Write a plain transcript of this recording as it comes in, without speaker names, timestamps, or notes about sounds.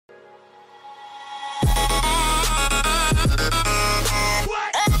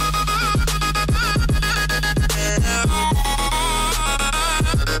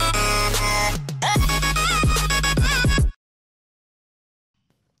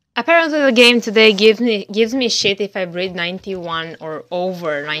Apparently the game today gives me shit if I breed 91 or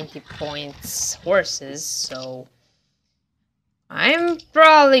over 90 points horses, so I'm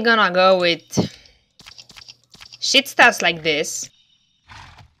probably gonna go with shit stats like this.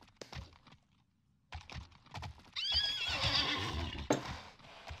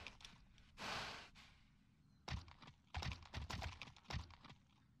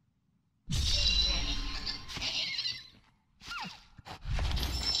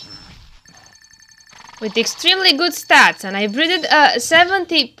 With extremely good stats, and I breeded a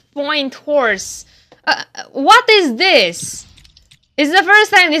 70-point horse. What is this? It's the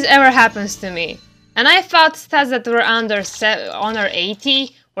first time this ever happens to me. And I thought stats that were under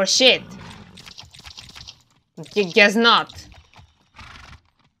 80 were shit. Guess not.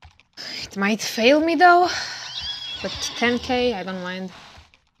 It might fail me though. But 10k, I don't mind.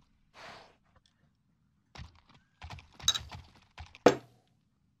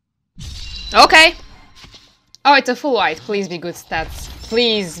 Okay. Oh, it's a full white. Please be good stats.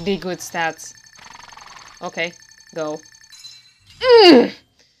 Please be good stats. Okay, go.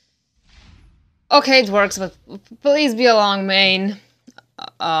 Okay, it works, but please be a long mane.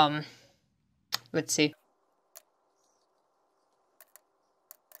 Let's see.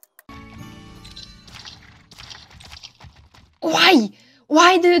 Why?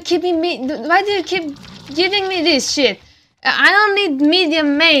 Why do you keep why do you keep giving me this shit? I don't need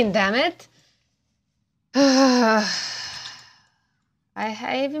medium mane, damn it. I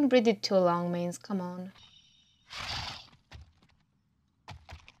even breeded 2 long manes, come on.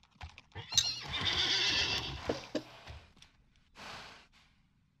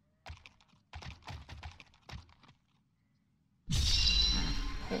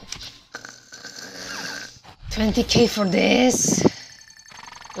 $20k for this?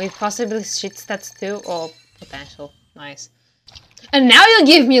 With possibly shit stats too? Oh, potential. Nice. And now you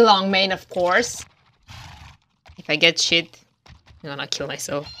give me long mane, of course. If I get shit, I'm gonna kill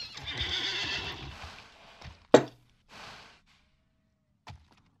myself.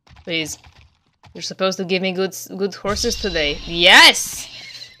 Please. You're supposed to give me good horses today. Yes!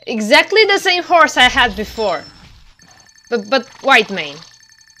 Exactly the same horse I had before. But white mane.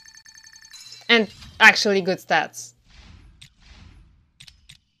 And actually good stats.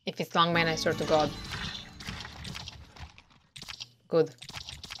 If it's long mane, I swear to God. Good.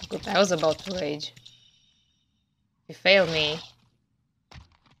 Good. I was about to rage. If you fail me.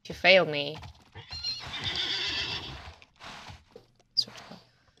 If you fail me. Swear to God.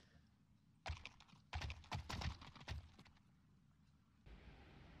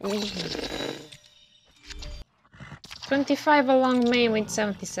 25 along mane with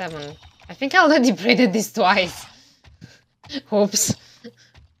 77. I think I already braided this twice. Oops.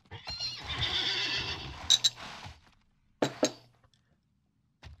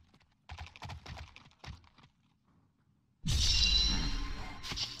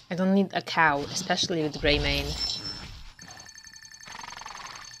 I don't need a cow, especially with grey mane.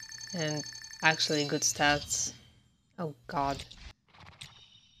 And actually good stats. Oh god.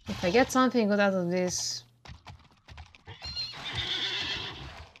 If I get something good out of this...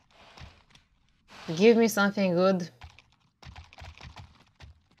 Give me something good.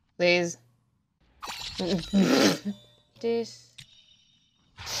 Please. This...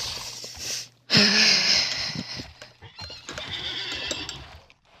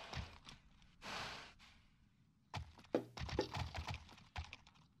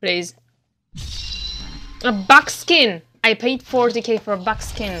 Please. A buckskin! I paid 40k for a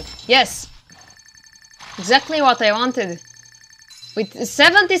buckskin. Yes! Exactly what I wanted. With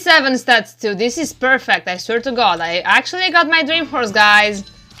 77 stats too. This is perfect, I swear to God. I actually got my dream horse, guys.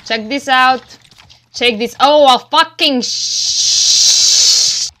 Check this out. Check this. Oh, a fucking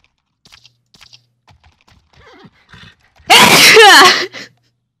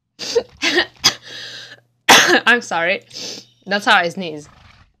I'm sorry. That's how I sneeze.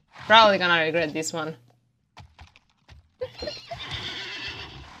 Probably gonna regret this one.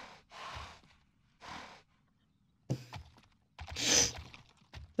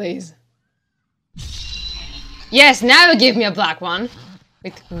 Please. Yes, now you give me a black one.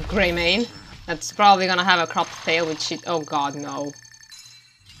 With grey mane. That's probably gonna have a cropped tail with shit. Oh god, no.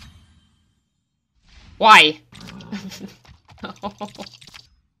 Why?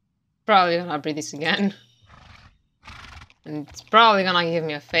 Probably gonna breed this again. And it's probably gonna give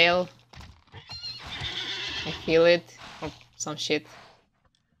me a fail. I feel it. Or some shit.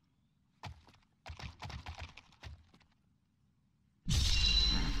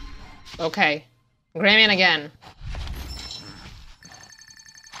 Okay. Grey mane again.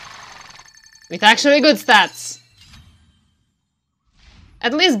 With actually good stats.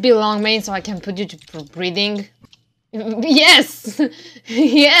 At least be long main so I can put you for breeding. Yes!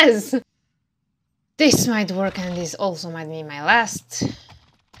 Yes! This might work and this also might be my last.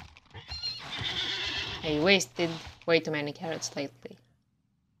 I wasted way too many carrots lately.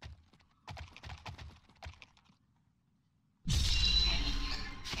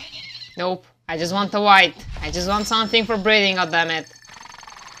 Nope, I just want a white. I just want something for breeding, goddammit.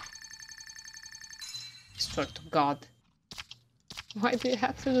 Swear to God. Why do you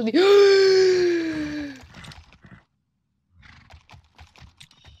have to do the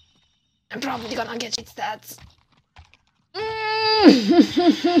I'm probably gonna get shit stats.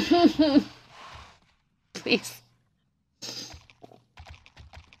 Please.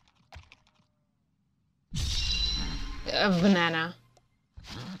 Banana.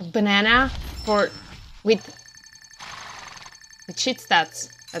 Banana for with shit stats.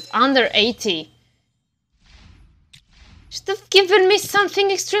 That's under 80. Should have given me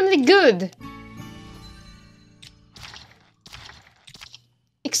something extremely good.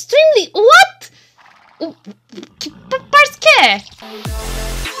 Extremely what? Parce que?